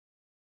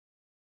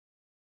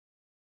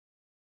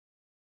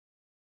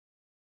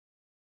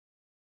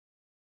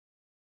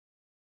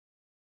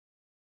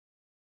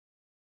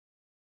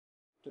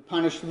to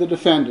punish the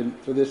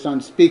defendant for this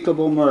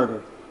unspeakable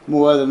murder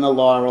more than the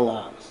law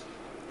allows.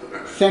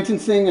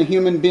 Sentencing a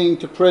human being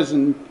to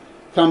prison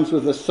comes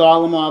with a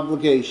solemn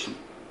obligation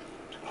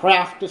to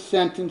craft a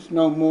sentence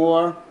no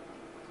more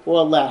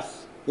or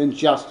less than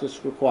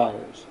justice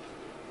requires.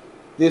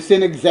 This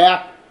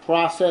inexact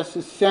process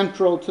is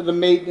central to the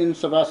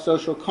maintenance of our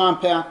social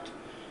compact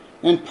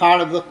and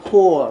part of the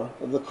core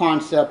of the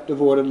concept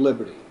of ordered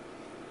liberty.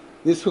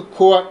 This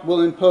court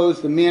will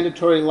impose the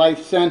mandatory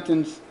life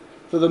sentence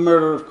for the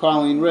murder of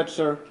Colleen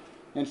Ritzer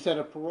and set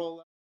a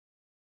parole.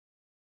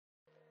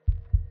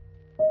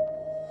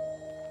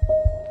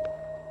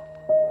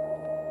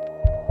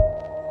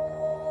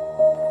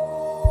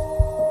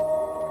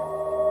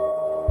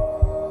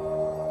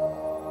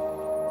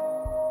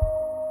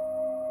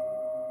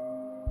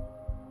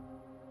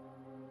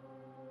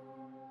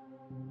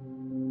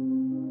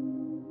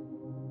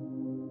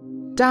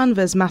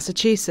 Danvers,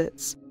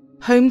 Massachusetts,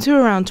 home to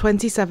around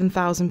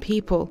 27,000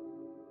 people.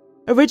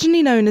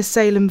 Originally known as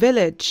Salem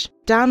Village,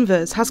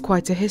 Danvers has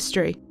quite a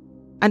history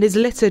and is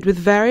littered with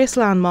various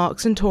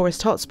landmarks and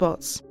tourist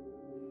hotspots.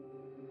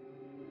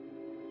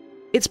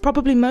 It's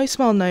probably most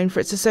well known for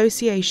its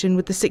association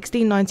with the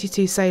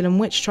 1692 Salem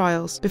witch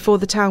trials before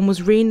the town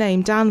was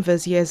renamed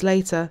Danvers years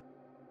later.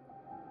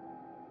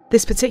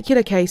 This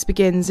particular case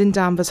begins in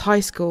Danvers High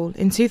School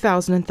in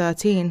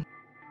 2013.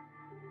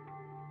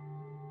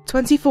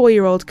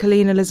 24-year-old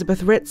Colleen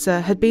Elizabeth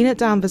Ritzer had been at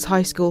Danvers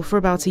High School for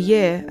about a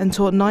year and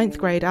taught 9th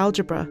grade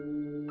algebra.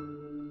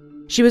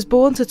 She was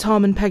born to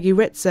Tom and Peggy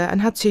Ritzer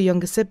and had 2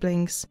 younger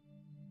siblings.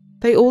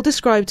 They all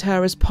described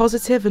her as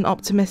positive and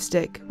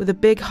optimistic, with a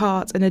big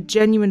heart and a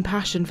genuine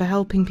passion for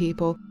helping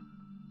people.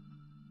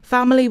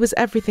 Family was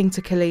everything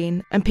to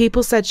Colleen, and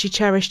people said she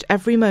cherished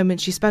every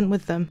moment she spent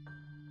with them.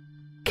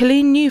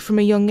 Colleen knew from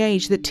a young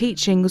age that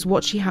teaching was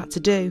what she had to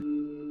do.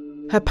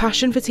 Her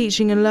passion for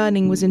teaching and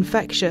learning was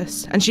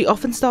infectious, and she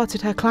often started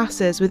her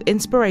classes with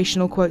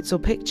inspirational quotes or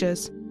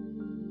pictures.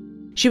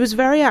 She was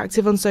very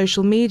active on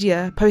social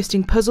media,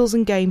 posting puzzles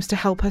and games to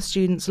help her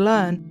students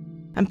learn,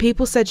 and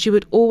people said she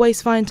would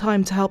always find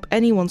time to help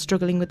anyone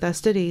struggling with their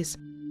studies.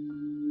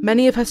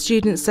 Many of her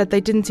students said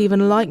they didn't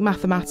even like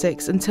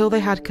mathematics until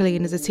they had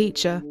Colleen as a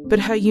teacher, but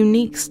her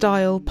unique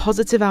style,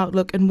 positive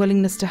outlook and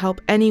willingness to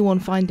help anyone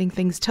finding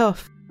things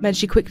tough meant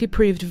she quickly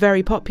proved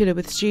very popular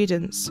with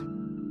students.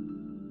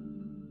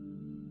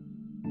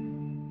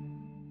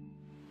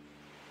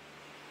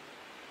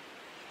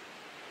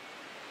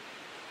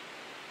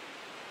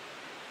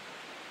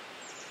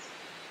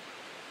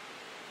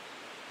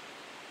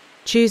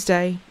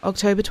 Tuesday,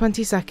 October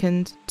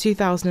 22nd,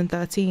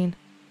 2013.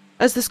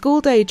 As the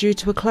school day drew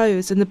to a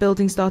close and the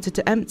building started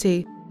to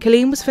empty,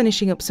 Colleen was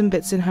finishing up some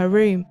bits in her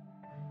room.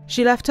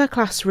 She left her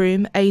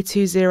classroom,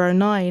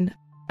 A209,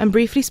 and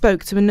briefly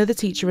spoke to another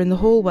teacher in the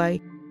hallway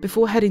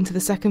before heading to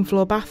the second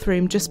floor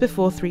bathroom just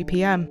before 3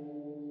 p.m.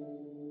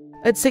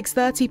 At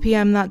 6:30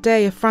 p.m. that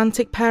day, a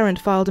frantic parent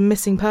filed a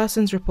missing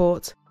persons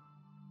report.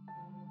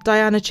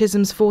 Diana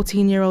Chisholm's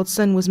 14-year-old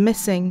son was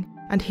missing,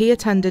 and he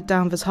attended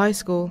Danvers High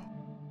School.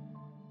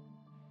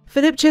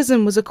 Philip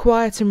Chisholm was a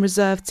quiet and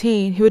reserved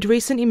teen who had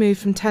recently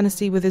moved from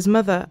Tennessee with his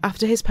mother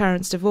after his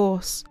parents'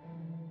 divorce.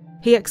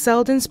 He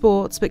excelled in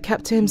sports but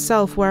kept to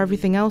himself where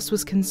everything else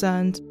was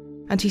concerned,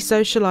 and he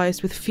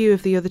socialised with few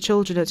of the other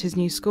children at his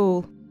new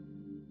school.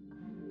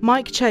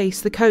 Mike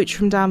Chase, the coach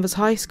from Danvers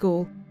High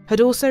School,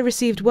 had also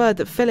received word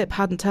that Philip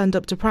hadn't turned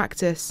up to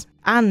practice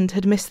and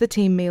had missed the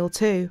team meal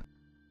too.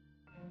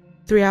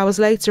 3 hours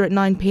later at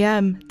 9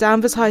 p.m,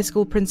 Danvers High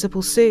School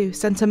Principal Sue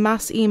sent a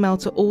mass email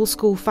to all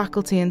school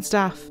faculty and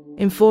staff,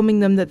 informing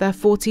them that their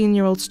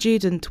 14-year-old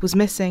student was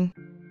missing.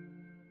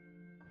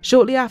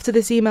 Shortly after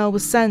this email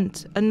was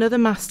sent, another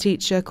maths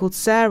teacher called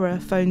Sarah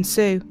phoned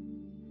Sue.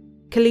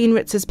 Colleen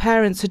Ritzer's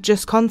parents had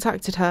just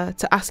contacted her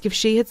to ask if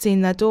she had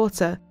seen their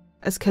daughter,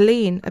 as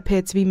Colleen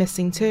appeared to be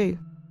missing too.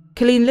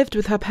 Colleen lived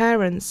with her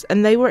parents,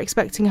 and they were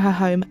expecting her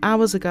home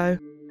hours ago.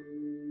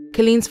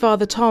 Colleen's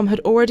father Tom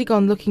had already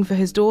gone looking for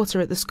his daughter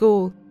at the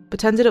school,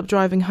 but ended up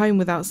driving home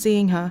without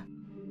seeing her.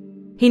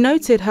 He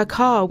noted her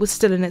car was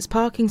still in its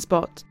parking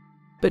spot,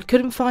 but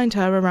couldn't find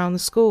her around the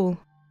school.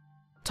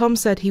 Tom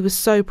said he was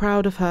so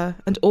proud of her,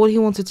 and all he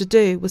wanted to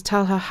do was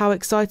tell her how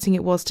exciting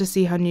it was to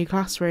see her new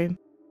classroom.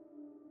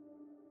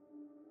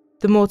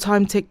 The more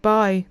time ticked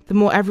by, the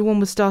more everyone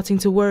was starting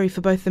to worry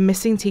for both the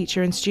missing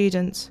teacher and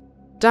student.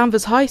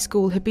 Danvers High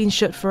School had been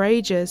shut for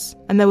ages,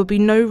 and there would be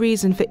no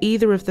reason for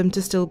either of them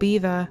to still be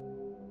there.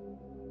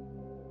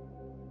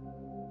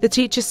 The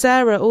teacher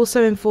Sarah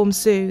also informed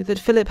Sue that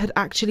Philip had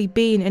actually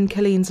been in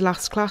Colleen's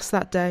last class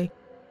that day,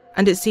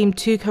 and it seemed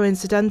too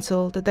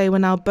coincidental that they were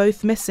now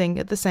both missing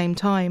at the same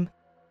time.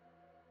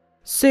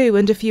 Sue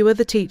and a few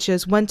other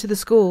teachers went to the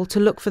school to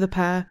look for the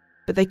pair,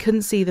 but they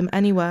couldn't see them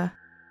anywhere.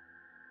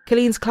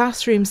 Colleen's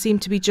classroom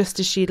seemed to be just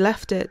as she'd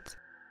left it,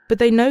 but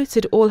they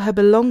noted all her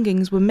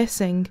belongings were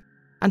missing,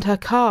 and her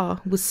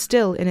car was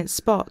still in its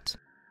spot.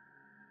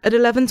 At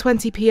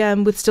 11:20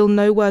 p.m, with still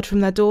no word from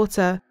their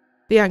daughter,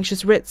 the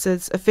anxious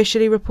Ritzers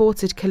officially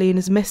reported Colleen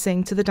as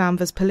missing to the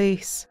Danvers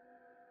police.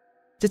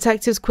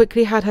 Detectives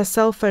quickly had her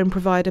cell phone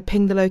provider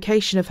ping the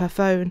location of her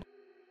phone,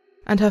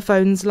 and her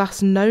phone's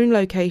last known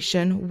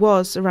location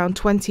was around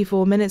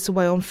 24 minutes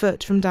away on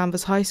foot from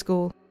Danvers High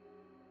School.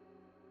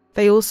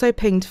 They also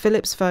pinged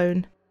Philip's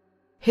phone.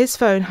 His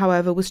phone,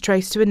 however, was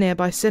traced to a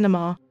nearby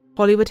cinema,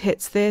 Hollywood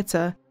Hits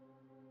Theatre,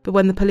 but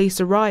when the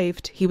police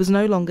arrived, he was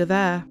no longer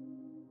there.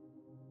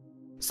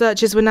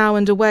 Searches were now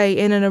underway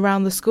in and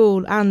around the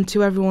school, and,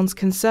 to everyone's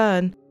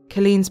concern,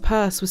 Colleen's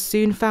purse was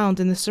soon found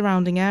in the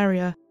surrounding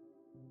area.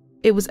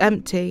 It was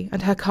empty,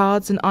 and her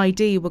cards and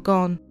ID were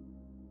gone.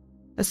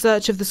 A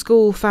search of the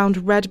school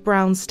found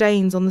red-brown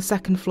stains on the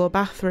second-floor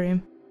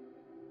bathroom.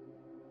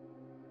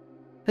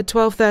 At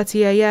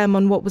 12:30 a.m.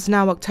 on what was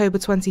now October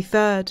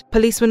 23rd,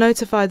 police were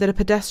notified that a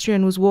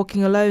pedestrian was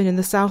walking alone in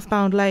the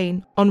southbound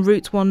lane on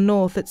Route 1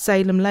 North at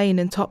Salem Lane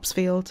in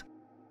Topsfield.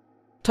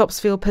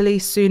 Topsfield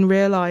police soon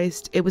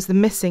realised it was the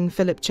missing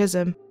Philip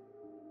Chisholm.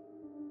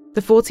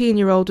 The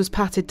 14-year-old was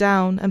patted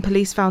down and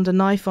police found a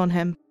knife on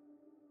him.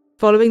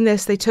 Following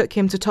this, they took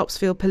him to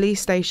Topsfield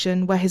police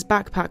station where his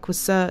backpack was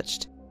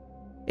searched.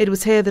 It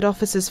was here that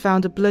officers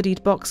found a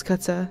bloodied box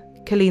cutter,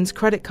 Colleen's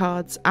credit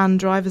cards and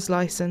driver's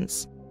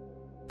licence.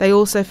 They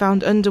also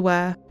found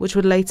underwear, which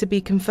would later be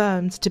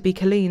confirmed to be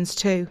Colleen's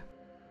too.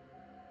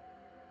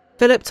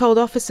 Philip told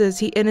officers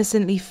he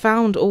innocently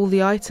found all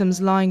the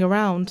items lying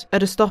around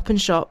at a Stop and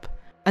Shop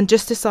and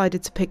just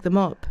decided to pick them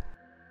up.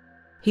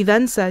 He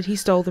then said he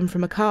stole them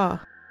from a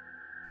car.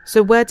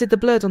 So where did the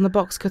blood on the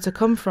box cutter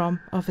come from?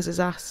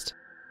 Officers asked.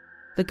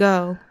 The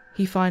girl,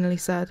 he finally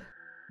said.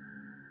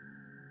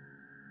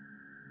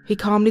 He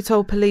calmly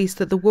told police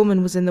that the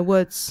woman was in the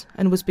woods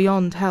and was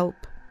beyond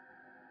help.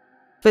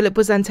 Philip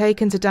was then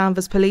taken to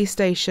Danvers police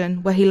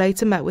station where he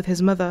later met with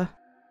his mother.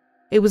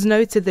 It was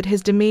noted that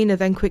his demeanour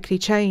then quickly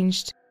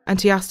changed and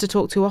he asked to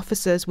talk to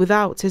officers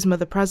without his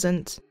mother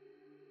present.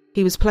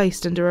 He was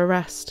placed under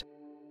arrest.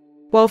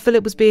 While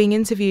Philip was being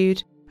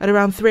interviewed, at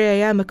around 3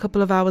 a.m. a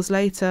couple of hours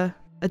later,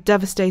 a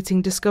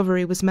devastating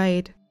discovery was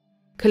made.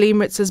 Colleen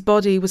Ritzer's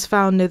body was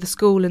found near the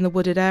school in the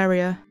wooded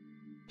area.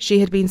 She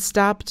had been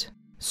stabbed,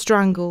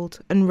 strangled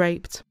and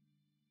raped.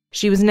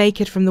 She was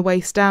naked from the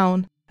waist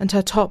down, and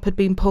her top had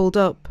been pulled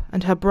up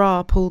and her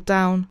bra pulled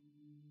down.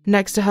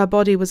 Next to her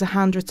body was a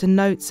handwritten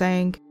note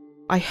saying,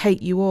 "I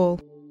hate you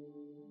all."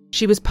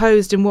 She was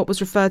posed in what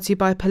was referred to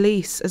by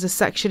police as a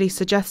sexually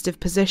suggestive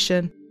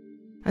position,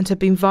 and had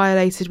been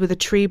violated with a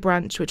tree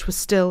branch which was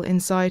still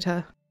inside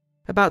her.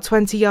 About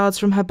 20 yards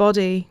from her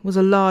body was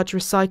a large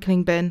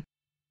recycling bin,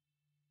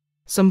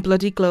 some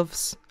bloody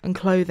gloves and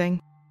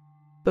clothing.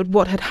 But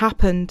what had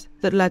happened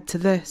that led to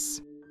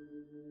this?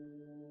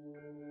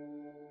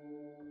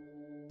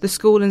 The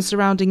school and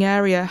surrounding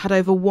area had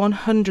over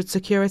 100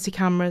 security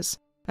cameras,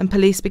 and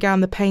police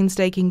began the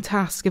painstaking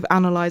task of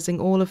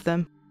analysing all of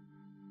them.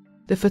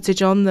 The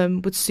footage on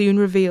them would soon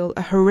reveal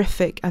a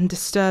horrific and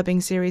disturbing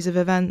series of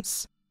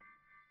events.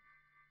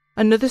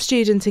 Another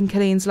student in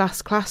Colleen's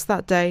last class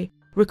that day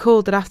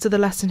recalled that after the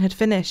lesson had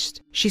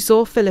finished, she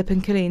saw Philip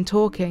and Colleen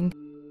talking.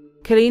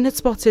 Colleen had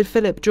spotted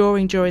Philip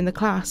drawing during the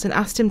class and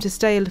asked him to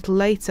stay a little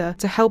later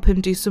to help him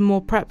do some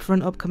more prep for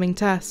an upcoming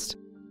test.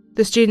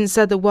 The student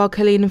said that while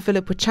Colleen and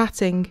Philip were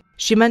chatting,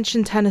 she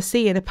mentioned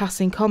Tennessee in a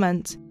passing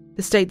comment,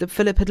 the state that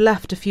Philip had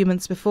left a few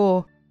months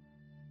before.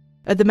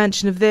 At the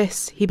mention of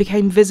this, he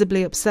became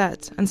visibly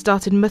upset and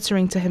started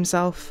muttering to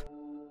himself.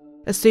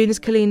 As soon as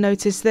Colleen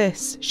noticed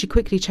this, she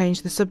quickly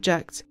changed the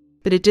subject,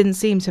 but it didn't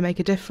seem to make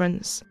a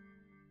difference.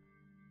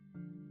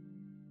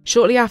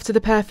 Shortly after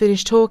the pair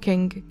finished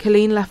talking,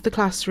 Colleen left the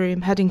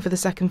classroom heading for the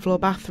second-floor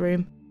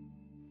bathroom.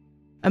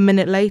 A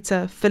minute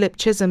later, Philip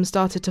Chisholm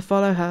started to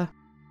follow her.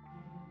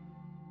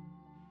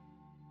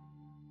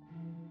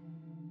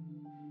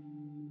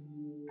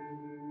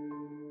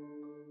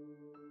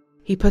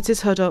 He put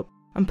his hood up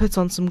and put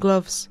on some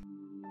gloves.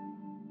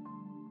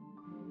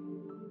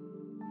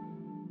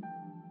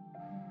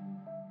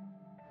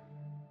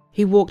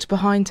 He walked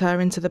behind her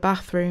into the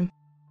bathroom.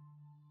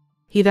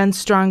 He then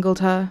strangled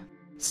her,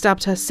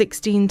 stabbed her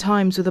 16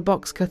 times with a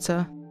box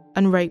cutter,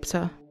 and raped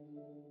her.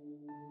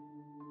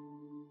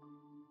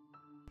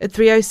 At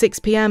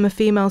 3:06 p.m, a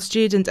female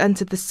student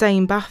entered the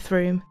same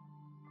bathroom.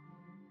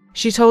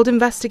 She told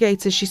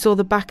investigators she saw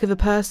the back of a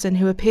person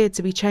who appeared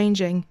to be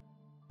changing.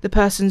 The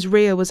person's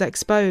rear was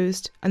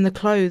exposed, and the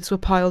clothes were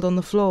piled on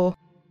the floor.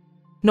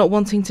 Not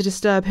wanting to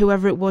disturb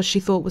whoever it was she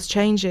thought was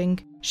changing,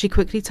 she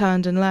quickly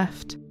turned and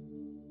left.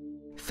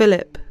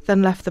 Philip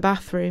then left the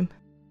bathroom.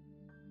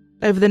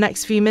 Over the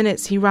next few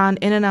minutes, he ran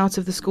in and out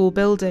of the school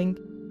building.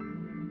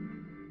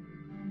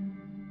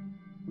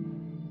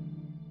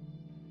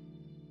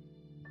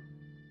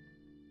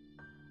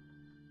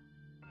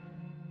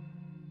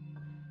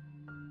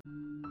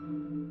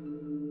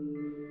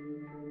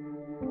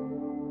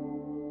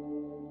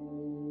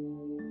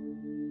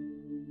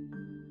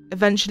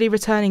 Eventually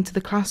returning to the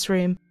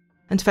classroom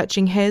and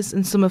fetching his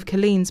and some of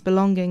Colleen's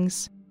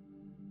belongings.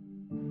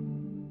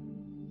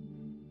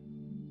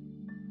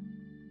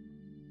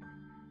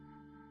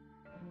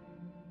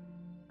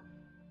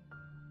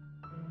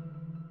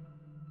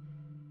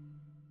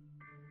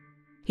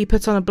 He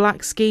put on a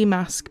black ski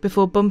mask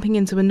before bumping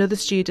into another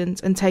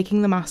student and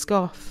taking the mask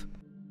off.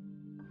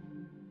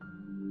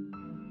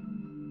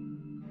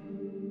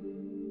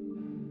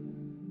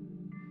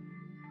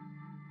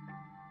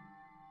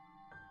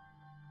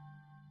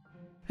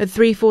 At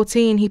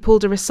 3:14, he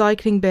pulled a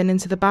recycling bin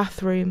into the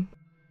bathroom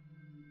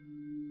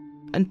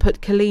and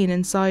put Colleen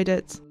inside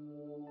it.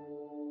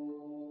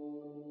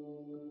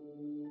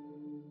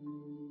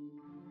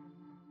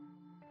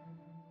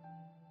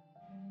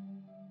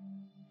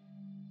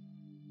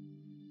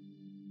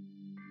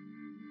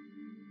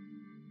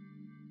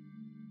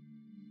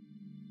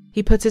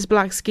 He put his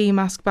black ski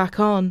mask back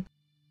on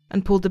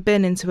and pulled the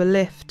bin into a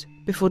lift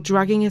before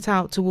dragging it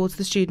out towards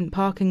the student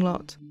parking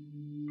lot.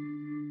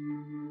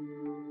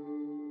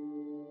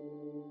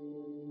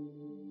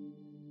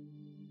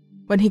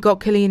 When he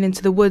got Colleen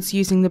into the woods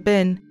using the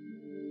bin,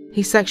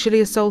 he sexually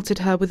assaulted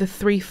her with a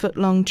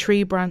 3-foot-long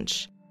tree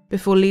branch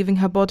before leaving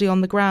her body on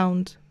the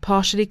ground,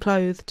 partially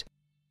clothed,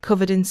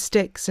 covered in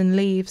sticks and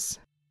leaves.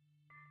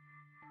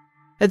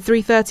 At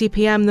 3:30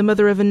 p.m, the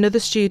mother of another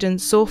student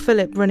saw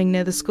Philip running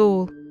near the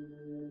school.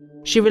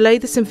 She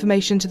relayed this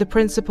information to the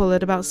principal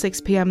at about 6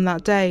 p.m.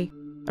 that day,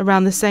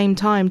 around the same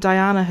time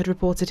Diana had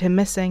reported him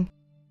missing.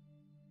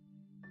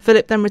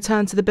 Philip then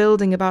returned to the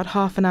building about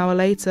half an hour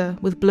later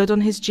with blood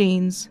on his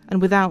jeans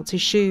and without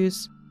his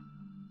shoes.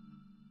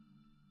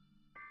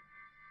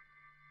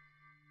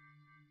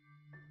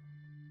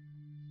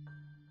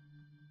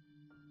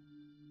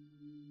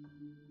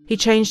 He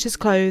changed his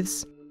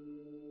clothes,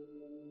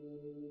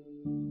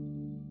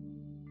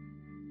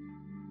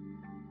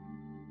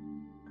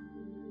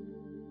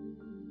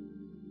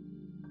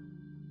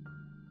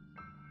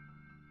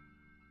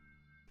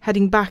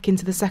 heading back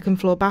into the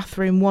second-floor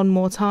bathroom one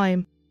more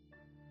time.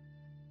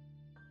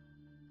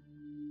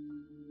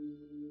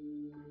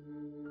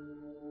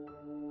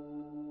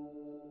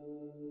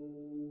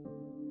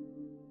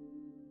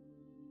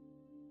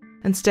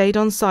 And stayed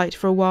on site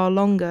for a while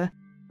longer,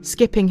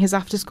 skipping his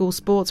after-school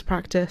sports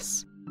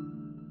practice.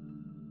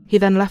 He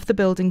then left the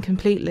building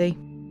completely.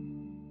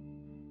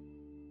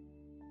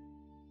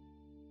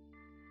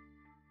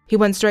 He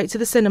went straight to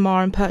the cinema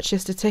and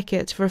purchased a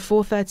ticket for a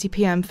 4:30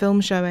 p.m.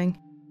 film showing.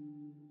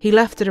 He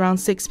left at around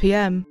 6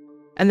 p.m,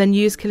 and then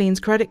used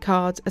Colleen's credit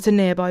card at a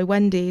nearby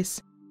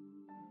Wendy's.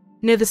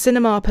 Near the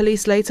cinema,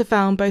 police later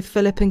found both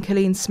Philip and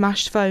Colleen's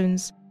smashed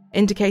phones,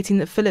 indicating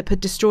that Philip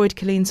had destroyed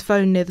Colleen's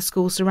phone near the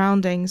school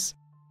surroundings,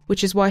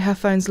 which is why her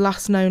phone's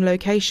last known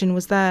location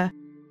was there.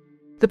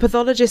 The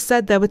pathologist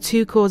said there were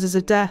 2 causes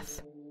of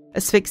death: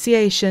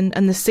 asphyxiation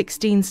and the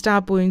 16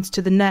 stab wounds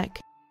to the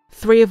neck,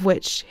 3 of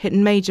which hit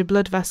major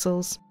blood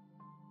vessels.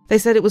 They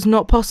said it was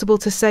not possible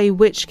to say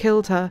which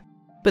killed her,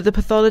 but the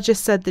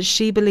pathologist said that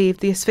she believed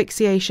the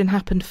asphyxiation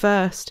happened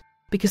first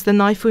because the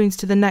knife wounds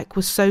to the neck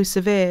were so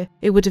severe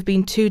it would have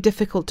been too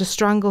difficult to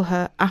strangle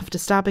her after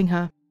stabbing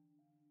her.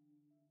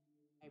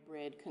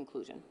 Hybrid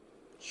conclusion.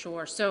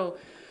 Sure. So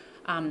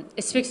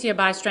asphyxia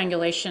by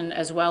strangulation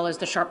as well as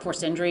the sharp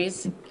force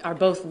injuries are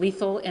both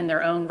lethal in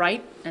their own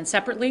right and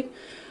separately.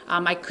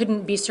 I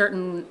couldn't be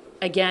certain,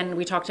 again,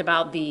 we talked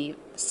about the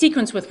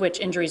sequence with which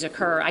injuries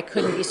occur. I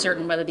couldn't be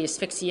certain whether the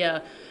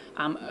asphyxia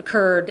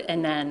occurred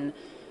and then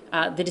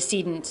the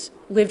decedent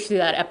lived through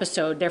that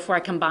episode. Therefore, I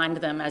combined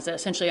them as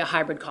essentially a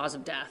hybrid cause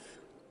of death.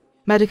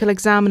 Medical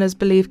examiners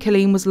believe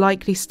Colleen was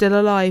likely still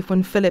alive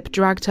when Philip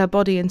dragged her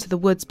body into the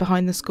woods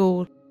behind the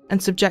school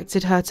and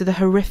subjected her to the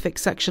horrific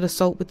sexual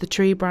assault with the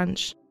tree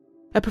branch.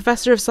 A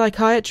professor of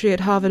psychiatry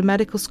at Harvard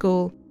Medical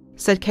School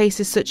said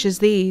cases such as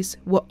these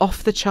were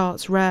off the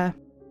charts rare.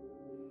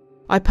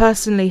 "I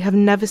personally have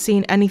never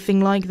seen anything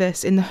like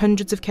this in the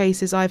hundreds of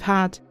cases I've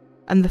had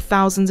and the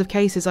thousands of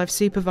cases I've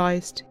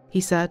supervised,"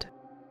 he said.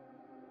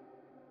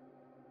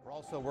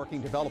 Also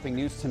working developing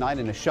news tonight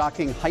in a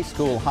shocking high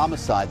school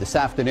homicide this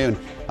afternoon.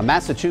 A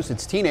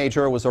Massachusetts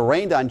teenager was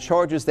arraigned on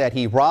charges that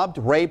he robbed,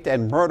 raped,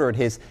 and murdered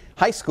his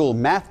high school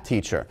math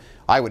teacher.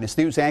 Eyewitness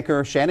News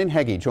anchor Shannon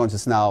Heggie joins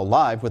us now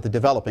live with the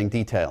developing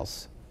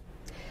details.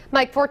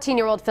 Mike,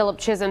 14-year-old Philip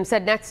Chisholm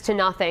said next to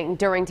nothing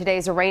during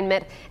today's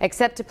arraignment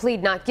except to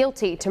plead not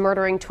guilty to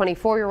murdering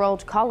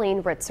 24-year-old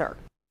Colleen Ritzer.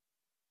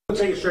 I'll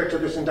take it straight to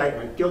this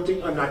indictment.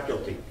 Guilty or not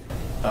guilty?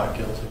 Not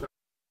guilty.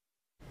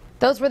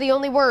 Those were the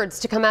only words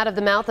to come out of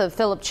the mouth of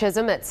Philip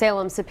Chisholm at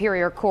Salem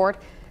Superior Court.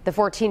 The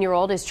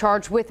 14-year-old is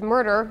charged with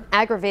murder,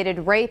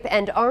 aggravated rape,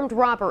 and armed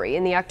robbery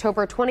in the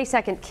October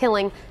 22nd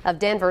killing of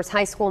Danvers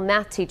High School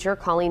math teacher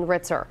Colleen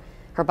Ritzer.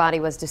 Her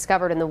body was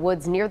discovered in the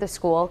woods near the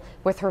school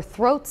with her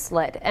throat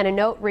slit and a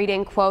note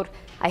reading, quote,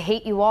 "I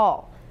hate you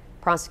all."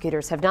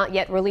 Prosecutors have not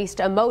yet released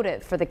a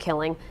motive for the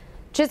killing.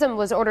 Chisholm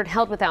was ordered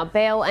held without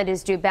bail and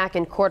is due back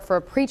in court for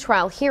a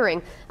pretrial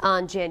hearing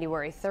on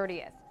January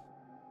 30th.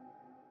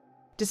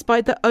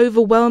 Despite the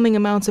overwhelming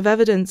amount of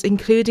evidence,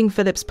 including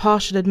Philip's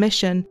partial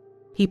admission,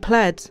 he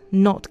pled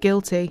not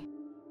guilty.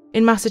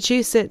 In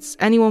Massachusetts,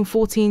 anyone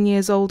 14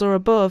 years old or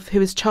above who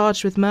is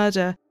charged with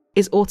murder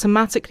is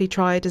automatically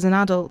tried as an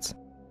adult.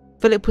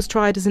 Philip was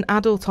tried as an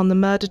adult on the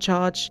murder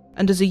charge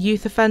and as a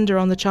youth offender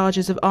on the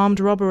charges of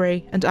armed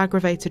robbery and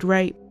aggravated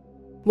rape.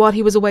 While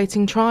he was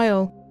awaiting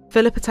trial,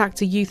 Philip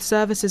attacked a youth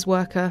services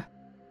worker.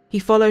 He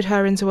followed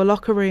her into a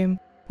locker room,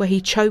 where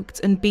he choked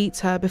and beat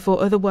her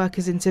before other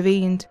workers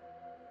intervened.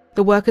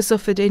 The worker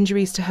suffered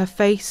injuries to her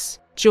face,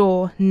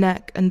 jaw,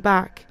 neck, and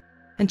back,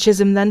 and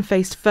Chisholm then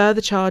faced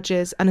further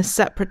charges and a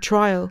separate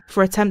trial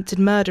for attempted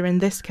murder in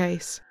this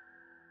case.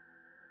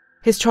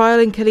 His trial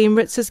in Colleen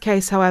Ritzer's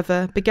case,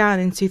 however, began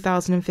in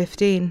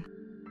 2015.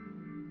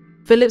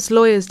 Philip's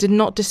lawyers did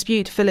not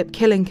dispute Philip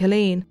killing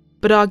Colleen,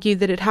 but argued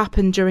that it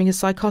happened during a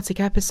psychotic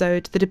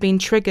episode that had been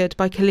triggered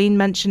by Colleen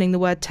mentioning the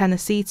word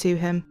Tennessee to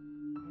him.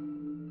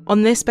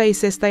 On this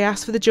basis, they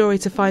asked for the jury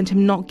to find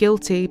him not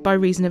guilty by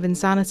reason of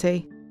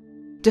insanity.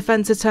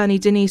 Defense attorney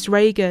Denise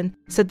Reagan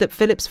said that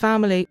Philip's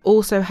family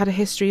also had a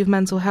history of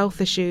mental health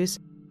issues,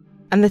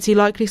 and that he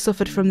likely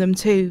suffered from them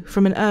too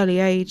from an early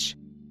age.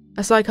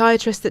 A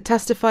psychiatrist that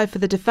testified for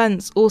the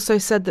defense also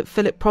said that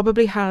Philip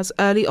probably has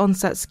early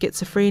onset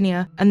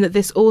schizophrenia, and that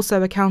this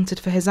also accounted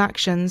for his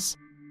actions.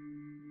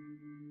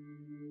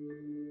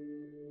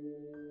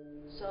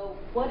 So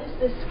what is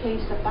this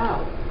case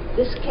about?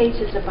 This case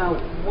is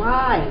about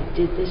why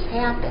did this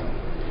happen?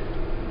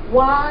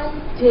 Why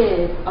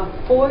did a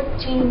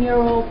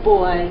 14-year-old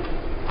boy,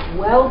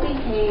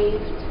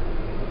 well-behaved,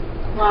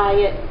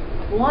 quiet,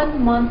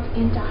 1 month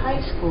into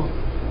high school,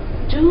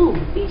 do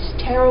these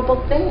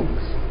terrible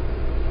things?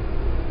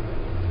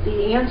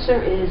 The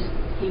answer is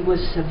he was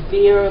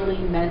severely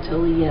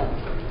mentally ill.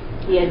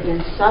 He had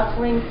been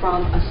suffering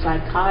from a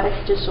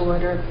psychotic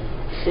disorder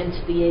since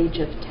the age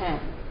of 10.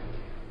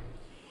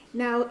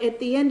 Now, at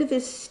the end of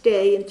his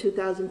stay in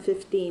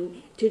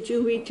 2015, did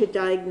you reach a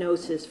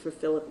diagnosis for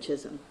Philip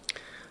Chisholm?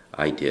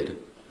 I did.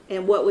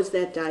 And what was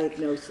that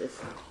diagnosis?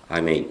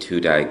 I made 2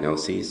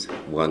 diagnoses.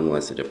 One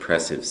was a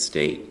depressive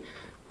state,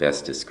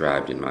 best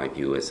described in my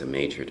view as a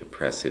major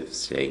depressive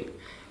state,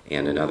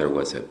 and another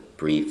was a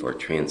brief or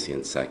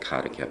transient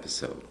psychotic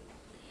episode.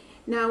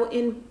 Now,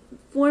 in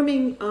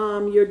forming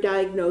your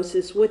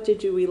diagnosis, what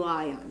did you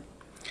rely on?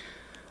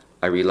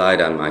 I relied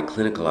on my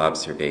clinical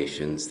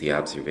observations, the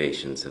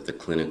observations of the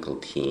clinical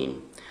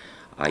team.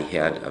 I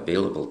had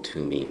available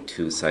to me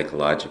 2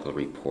 psychological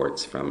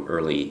reports from done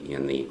early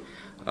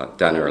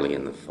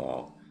in the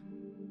fall.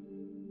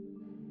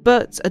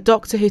 But a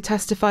doctor who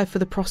testified for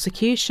the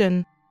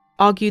prosecution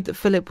argued that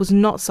Philip was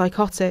not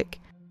psychotic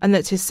and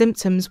that his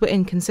symptoms were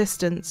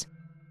inconsistent.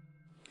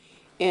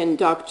 And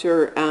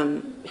Dr.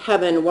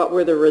 Heaven, what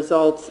were the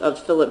results of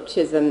Philip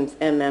Chisholm's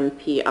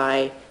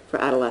MMPI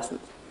for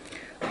adolescents?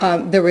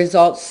 The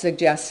results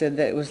suggested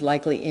that it was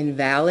likely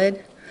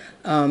invalid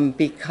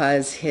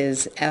because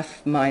his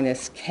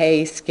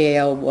F-K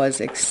scale was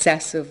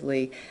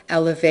excessively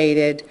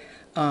elevated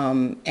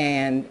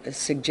and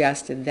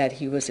suggested that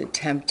he was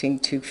attempting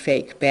to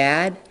fake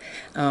bad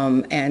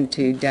and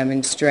to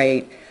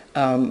demonstrate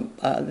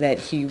that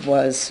he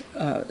was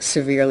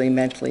severely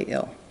mentally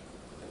ill.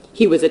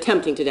 He was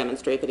attempting to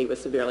demonstrate that he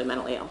was severely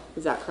mentally ill.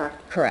 Is that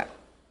correct? Correct.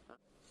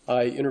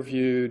 I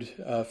interviewed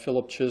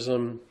Philip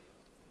Chisholm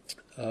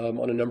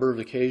on a number of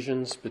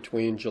occasions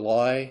between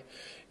July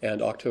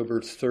and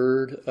October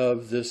 3rd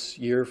of this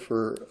year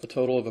for a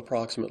total of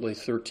approximately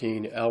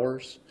 13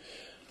 hours.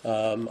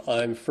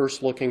 I'm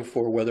first looking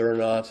for whether or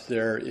not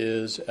there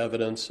is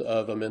evidence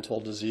of a mental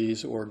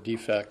disease or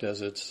defect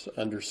as it's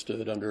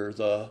understood under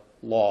the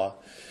law.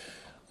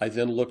 I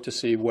then look to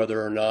see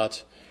whether or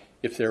not,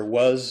 if there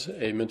was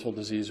a mental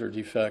disease or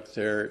defect,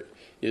 there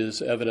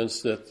is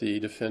evidence that the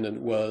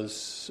defendant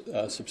was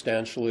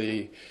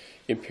substantially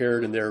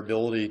impaired in their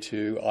ability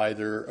to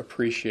either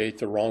appreciate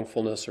the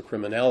wrongfulness or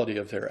criminality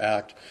of their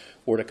act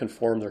or to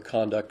conform their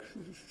conduct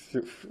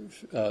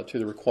to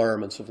the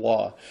requirements of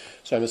law.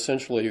 So I'm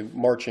essentially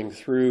marching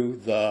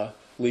through the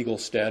legal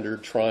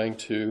standard, trying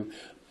to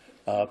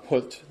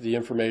put the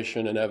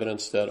information and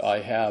evidence that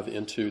I have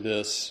into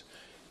this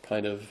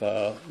kind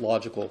of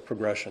logical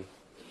progression.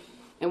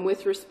 And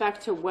with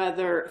respect to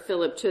whether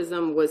Philip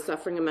Chisholm was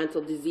suffering a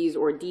mental disease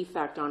or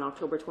defect on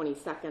October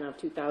 22nd of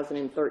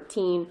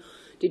 2013,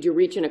 did you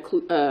reach an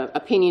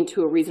opinion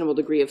to a reasonable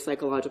degree of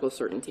psychological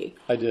certainty?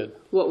 I did.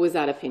 What was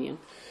that opinion?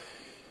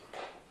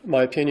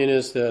 My opinion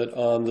is that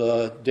on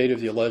the date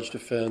of the alleged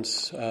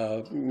offense,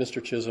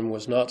 Mr. Chisholm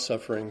was not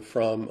suffering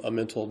from a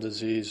mental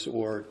disease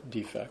or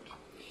defect.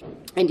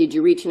 And did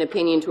you reach an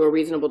opinion to a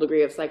reasonable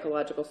degree of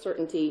psychological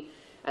certainty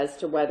as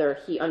to whether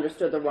he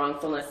understood the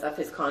wrongfulness of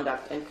his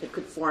conduct and could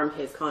conform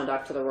his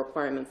conduct to the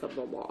requirements of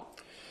the law?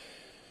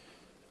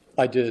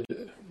 I did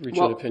reach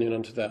an opinion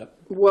onto that.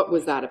 What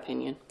was that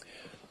opinion?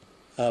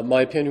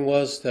 My opinion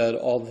was that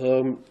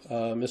although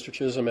Mr.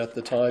 Chisholm at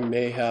the time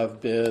may have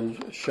been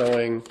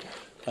showing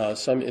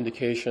some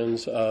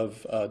indications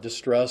of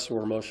distress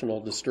or emotional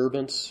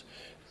disturbance,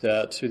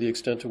 that to the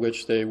extent to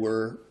which they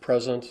were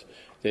present,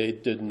 they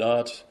did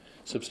not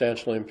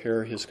substantially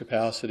impair his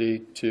capacity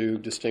to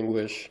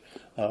distinguish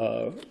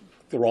the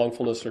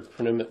wrongfulness or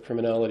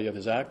criminality of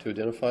his act, to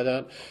identify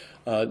that,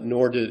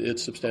 nor did it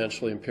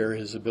substantially impair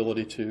his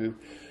ability to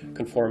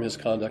conform his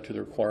conduct to the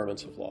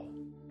requirements of law.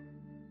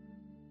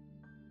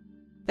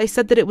 They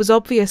said that it was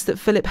obvious that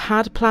Philip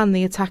had planned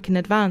the attack in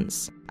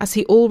advance, as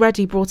he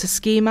already brought a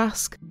ski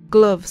mask,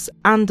 gloves,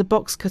 and a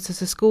box cutter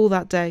to school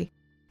that day,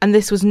 and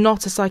this was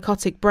not a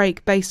psychotic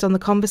break based on the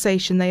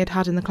conversation they had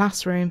had in the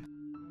classroom.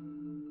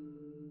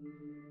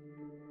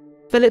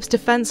 Philip's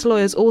defence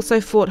lawyers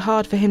also fought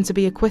hard for him to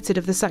be acquitted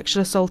of the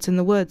sexual assault in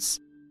the woods.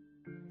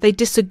 They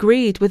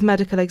disagreed with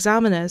medical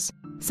examiners,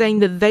 saying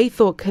that they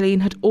thought Colleen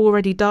had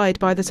already died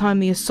by the time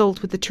the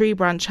assault with the tree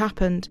branch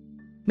happened,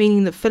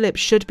 meaning that Philip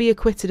should be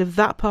acquitted of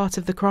that part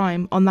of the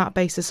crime on that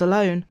basis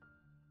alone.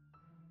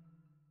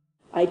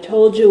 I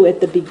told you at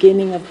the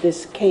beginning of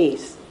this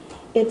case,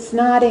 it's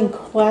not in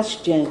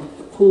question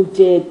who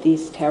did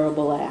these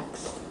terrible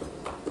acts.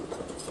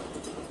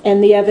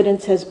 And the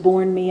evidence has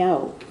borne me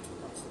out.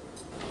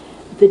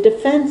 The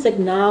defense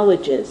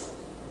acknowledges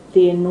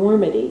the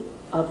enormity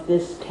of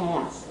this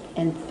task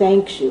and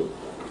thanks you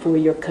for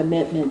your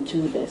commitment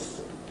to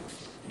this.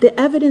 The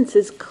evidence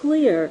is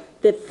clear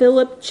that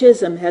Philip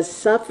Chisholm has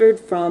suffered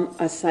from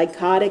a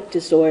psychotic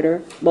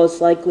disorder,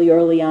 most likely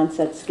early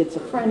onset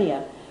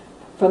schizophrenia,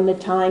 from the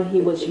time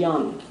he was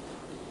young.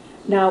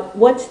 Now,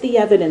 what's the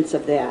evidence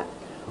of that?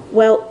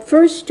 Well,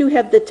 first you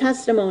have the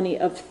testimony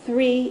of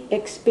 3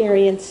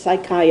 experienced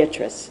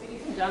psychiatrists.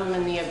 Ladies and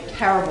gentlemen, the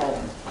terrible,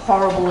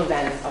 horrible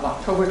event of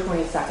October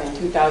 22nd,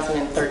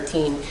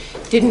 2013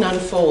 didn't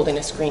unfold in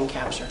a screen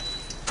capture.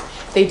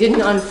 They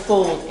didn't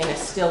unfold in a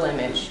still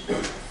image.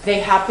 They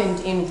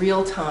happened in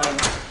real time,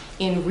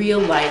 in real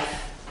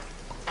life,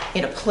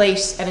 in a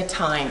place at a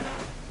time,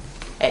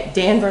 at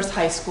Danvers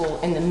High School,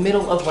 in the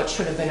middle of what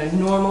should have been a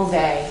normal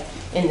day,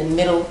 in the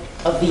middle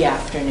of the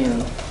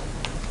afternoon.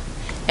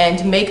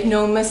 And make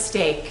no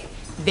mistake,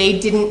 they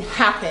didn't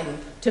happen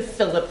to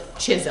Philip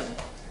Chisholm.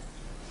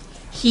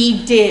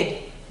 He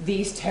did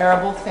these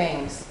terrible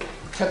things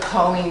to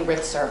Colleen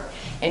Ritzer,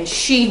 and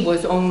she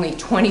was only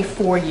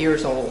 24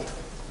 years old.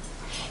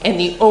 And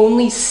the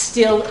only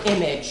still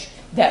image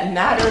that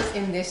matters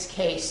in this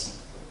case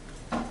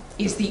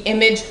is the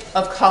image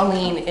of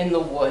Colleen in the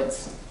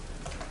woods.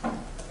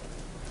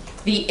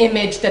 The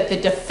image that the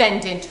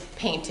defendant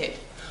painted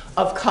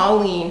of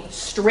Colleen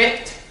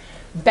stripped,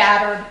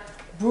 battered,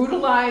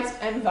 brutalized,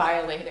 and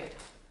violated.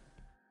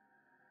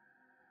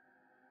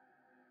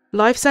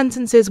 Life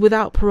sentences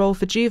without parole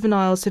for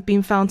juveniles have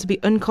been found to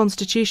be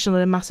unconstitutional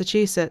in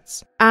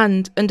Massachusetts,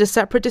 and, under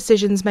separate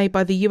decisions made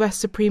by the US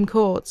Supreme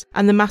Court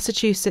and the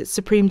Massachusetts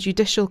Supreme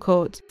Judicial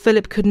Court,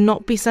 Philip could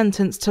not be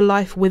sentenced to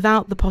life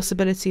without the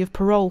possibility of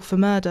parole for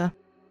murder.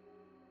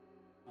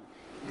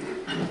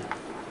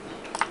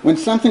 When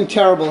something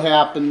terrible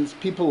happens,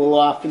 people will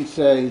often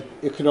say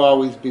it could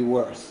always be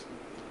worse.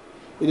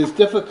 It is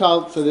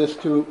difficult for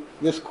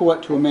this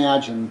court to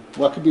imagine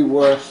what could be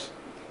worse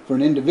for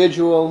an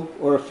individual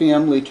or a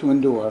family to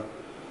endure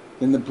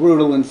than the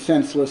brutal and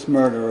senseless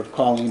murder of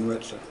Colleen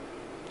Ritzer.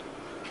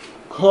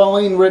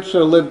 Colleen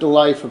Ritzer lived a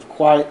life of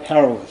quiet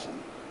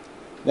heroism.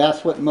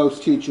 That's what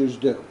most teachers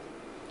do.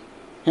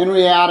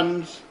 Henry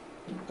Adams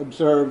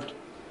observed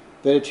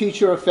that a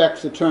teacher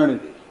affects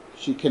eternity.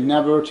 She can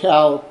never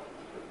tell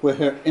where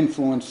her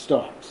influence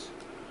stops.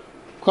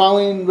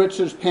 Colleen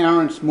Ritzer's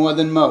parents, more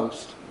than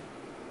most,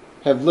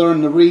 have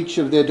learned the reach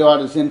of their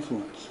daughter's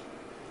influence,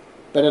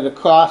 but at a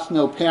cost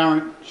no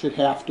parent should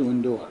have to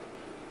endure.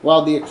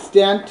 While the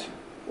extent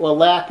or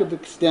lack of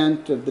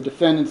extent of the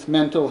defendant's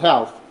mental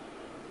health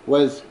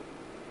was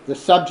the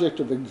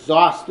subject of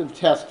exhaustive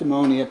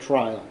testimony at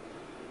trial,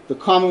 the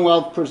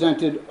Commonwealth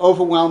presented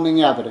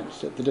overwhelming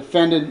evidence that the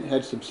defendant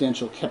had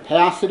substantial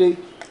capacity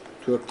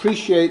to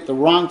appreciate the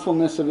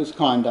wrongfulness of his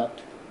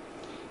conduct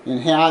and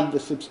had the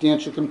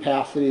substantial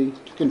capacity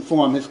to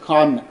conform his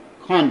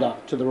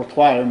conduct to the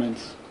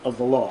requirements of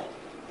the law.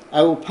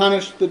 I will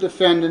punish the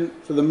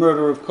defendant for the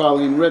murder of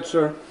Colleen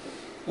Ritzer,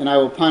 and I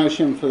will punish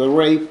him for the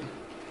rape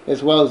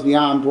as well as the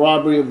armed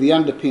robbery of the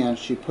underpants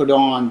she put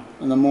on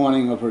the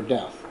morning of her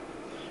death.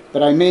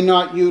 But I may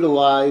not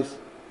utilize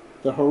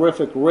the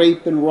horrific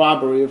rape and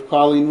robbery of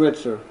Colleen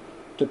Ritzer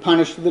to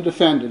punish the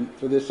defendant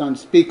for this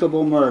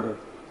unspeakable murder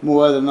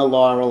more than the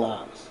law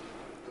allows.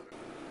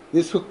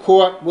 This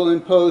court will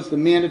impose the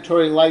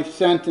mandatory life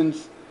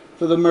sentence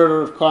for the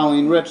murder of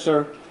Colleen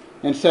Ritzer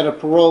and set a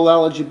parole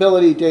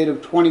eligibility date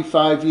of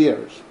 25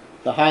 years,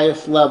 the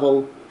highest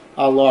level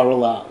our law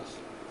allows.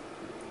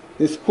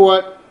 This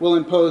court will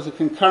impose a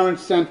concurrent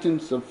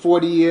sentence of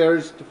 40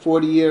 years to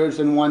 40 years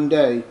and 1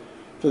 day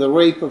for the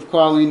rape of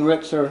Colleen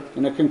Ritzer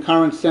and a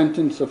concurrent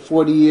sentence of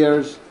 40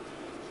 years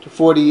to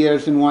 40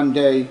 years and 1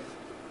 day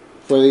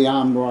for the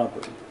armed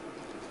robbery.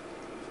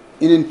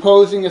 In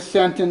imposing a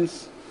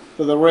sentence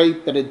for the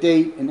rape at a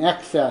date in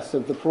excess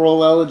of the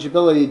parole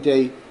eligibility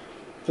date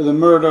for the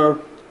murder,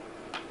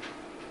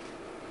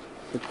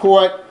 the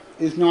court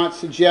is not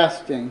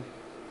suggesting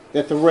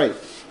that the rape,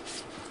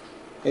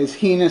 as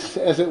heinous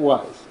as it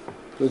was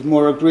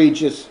more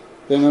egregious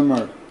than the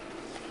murder.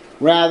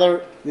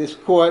 Rather, this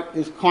court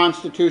is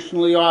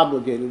constitutionally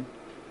obligated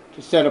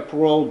to set a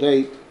parole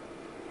date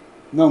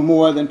no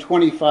more than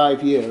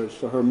 25 years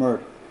for her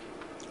murder.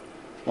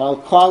 While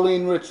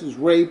Colleen Ritzer's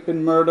rape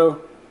and murder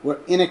were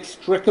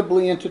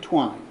inextricably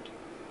intertwined.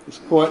 This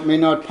court may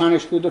not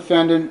punish the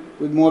defendant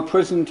with more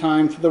prison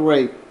time for the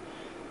rape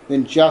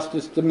than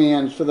justice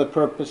demands for the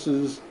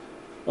purposes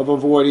of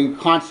avoiding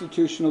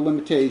constitutional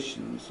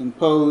limitations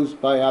imposed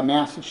by our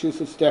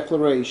Massachusetts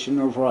Declaration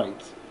of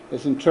Rights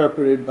as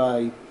interpreted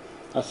by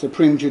a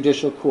Supreme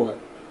Judicial Court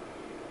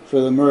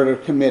for the murder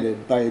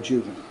committed by a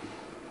juvenile.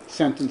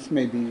 Sentence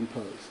may be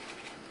imposed.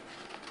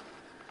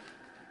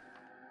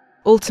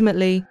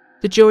 Ultimately,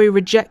 the jury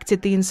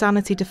rejected the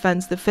insanity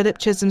defence that Philip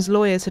Chisholm's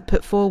lawyers had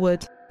put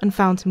forward and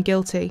found him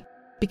guilty.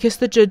 Because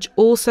the judge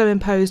also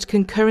imposed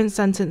concurrent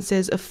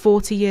sentences of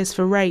 40 years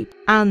for rape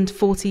and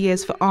 40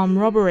 years for armed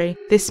robbery,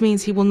 this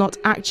means he will not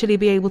actually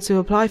be able to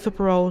apply for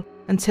parole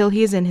until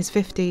he is in his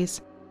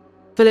 50s.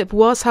 Philip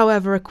was,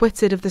 however,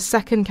 acquitted of the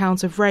second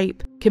count of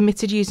rape,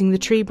 committed using the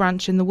tree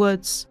branch in the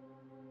woods.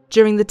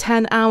 During the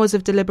 10 hours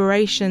of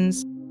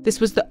deliberations, this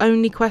was the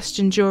only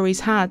question juries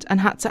had and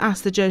had to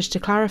ask the judge to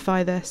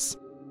clarify this.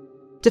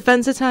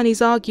 Defence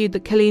attorneys argued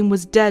that Colleen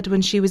was dead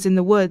when she was in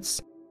the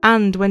woods,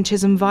 and when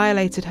Chisholm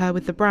violated her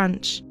with the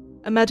branch.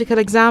 A medical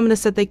examiner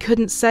said they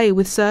couldn't say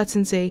with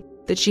certainty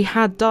that she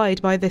had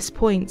died by this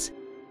point.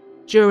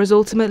 Jurors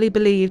ultimately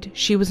believed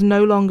she was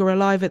no longer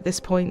alive at this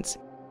point,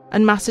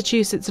 and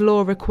Massachusetts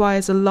law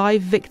requires a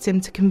live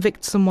victim to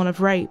convict someone of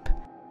rape.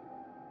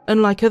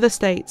 Unlike other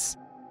states,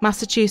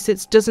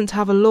 Massachusetts doesn't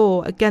have a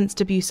law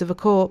against abuse of a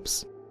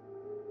corpse.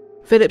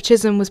 Philip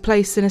Chisholm was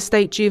placed in a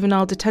state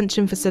juvenile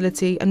detention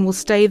facility and will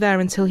stay there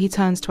until he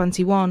turns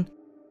 21.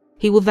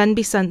 He will then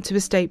be sent to a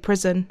state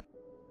prison.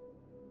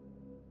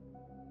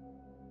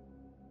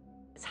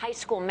 His high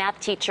school math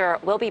teacher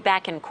will be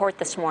back in court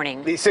this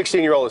morning. The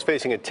 16-year-old is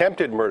facing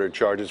attempted murder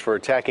charges for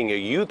attacking a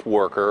youth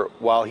worker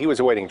while he was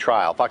awaiting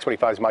trial. Fox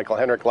 25's Michael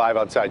Henrik live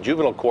outside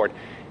juvenile court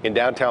in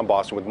downtown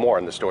Boston with more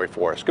on the story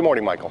for us. Good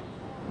morning, Michael.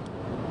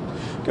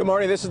 Good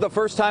morning. This is the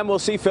first time we'll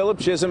see Philip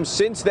Chisholm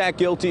since that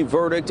guilty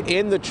verdict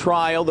in the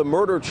trial, the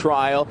murder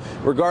trial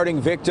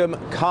regarding victim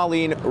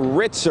Colleen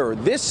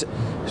Ritzer. This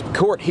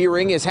court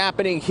hearing is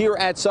happening here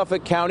at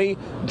Suffolk County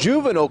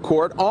Juvenile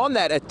Court on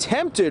that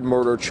attempted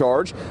murder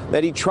charge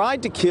that he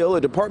tried to kill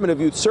a Department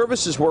of Youth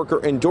Services worker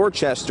in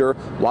Dorchester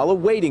while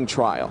awaiting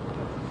trial.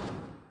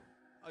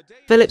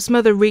 Philip's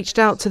mother reached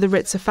out to the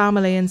Ritzer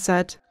family and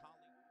said,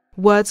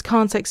 "Words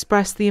can't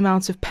express the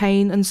amount of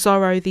pain and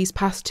sorrow these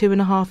past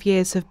 2.5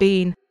 years have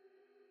been.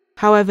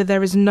 However,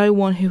 there is no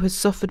one who has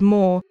suffered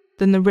more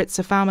than the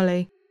Ritzer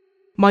family.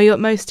 My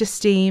utmost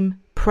esteem,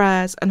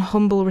 prayers and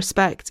humble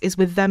respect is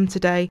with them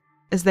today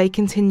as they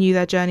continue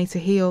their journey to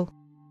heal."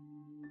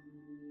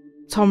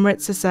 Tom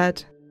Ritzer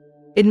said,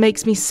 "It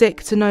makes me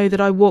sick to know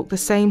that I walked the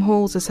same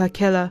halls as her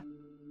killer.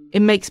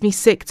 It makes me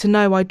sick to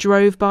know I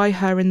drove by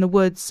her in the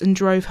woods and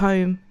drove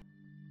home.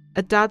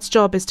 A dad's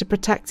job is to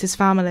protect his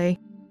family.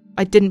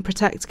 I didn't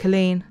protect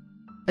Colleen.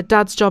 A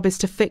dad's job is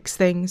to fix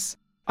things.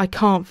 I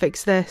can't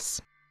fix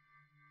this."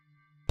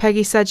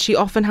 Peggy said she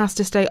often has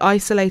to stay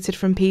isolated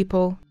from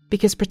people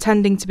because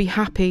pretending to be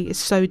happy is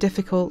so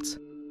difficult.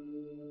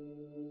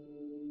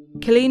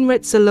 Colleen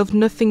Ritzer loved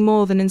nothing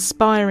more than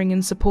inspiring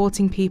and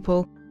supporting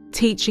people,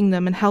 teaching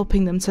them and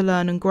helping them to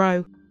learn and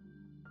grow.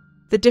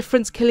 The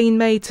difference Colleen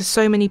made to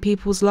so many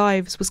people's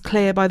lives was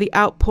clear by the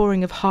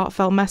outpouring of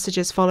heartfelt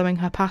messages following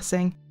her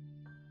passing.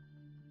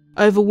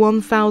 Over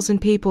 1,000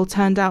 people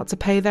turned out to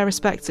pay their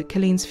respects at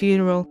Colleen's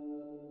funeral,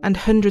 and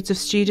hundreds of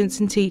students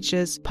and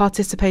teachers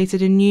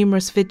participated in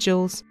numerous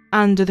vigils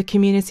and other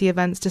community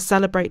events to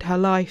celebrate her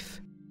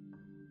life.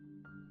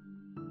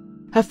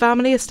 Her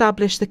family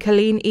established the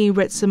Colleen E.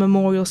 Ritzer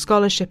Memorial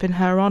Scholarship in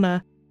her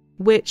honour,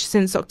 which,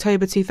 since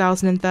October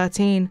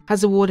 2013,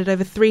 has awarded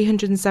over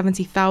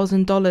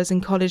 $370,000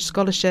 in college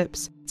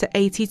scholarships to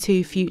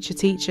 82 future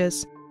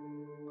teachers.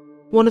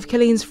 One of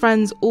Colleen's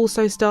friends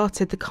also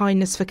started the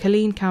Kindness for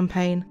Colleen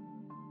campaign.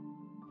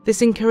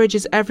 This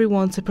encourages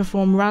everyone to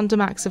perform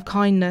random acts of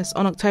kindness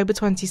on October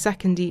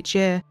 22nd each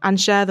year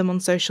and share them on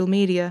social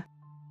media.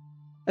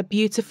 A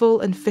beautiful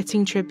and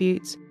fitting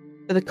tribute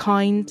for the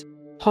kind,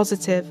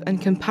 positive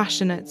and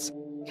compassionate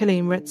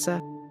Colleen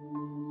Ritzer.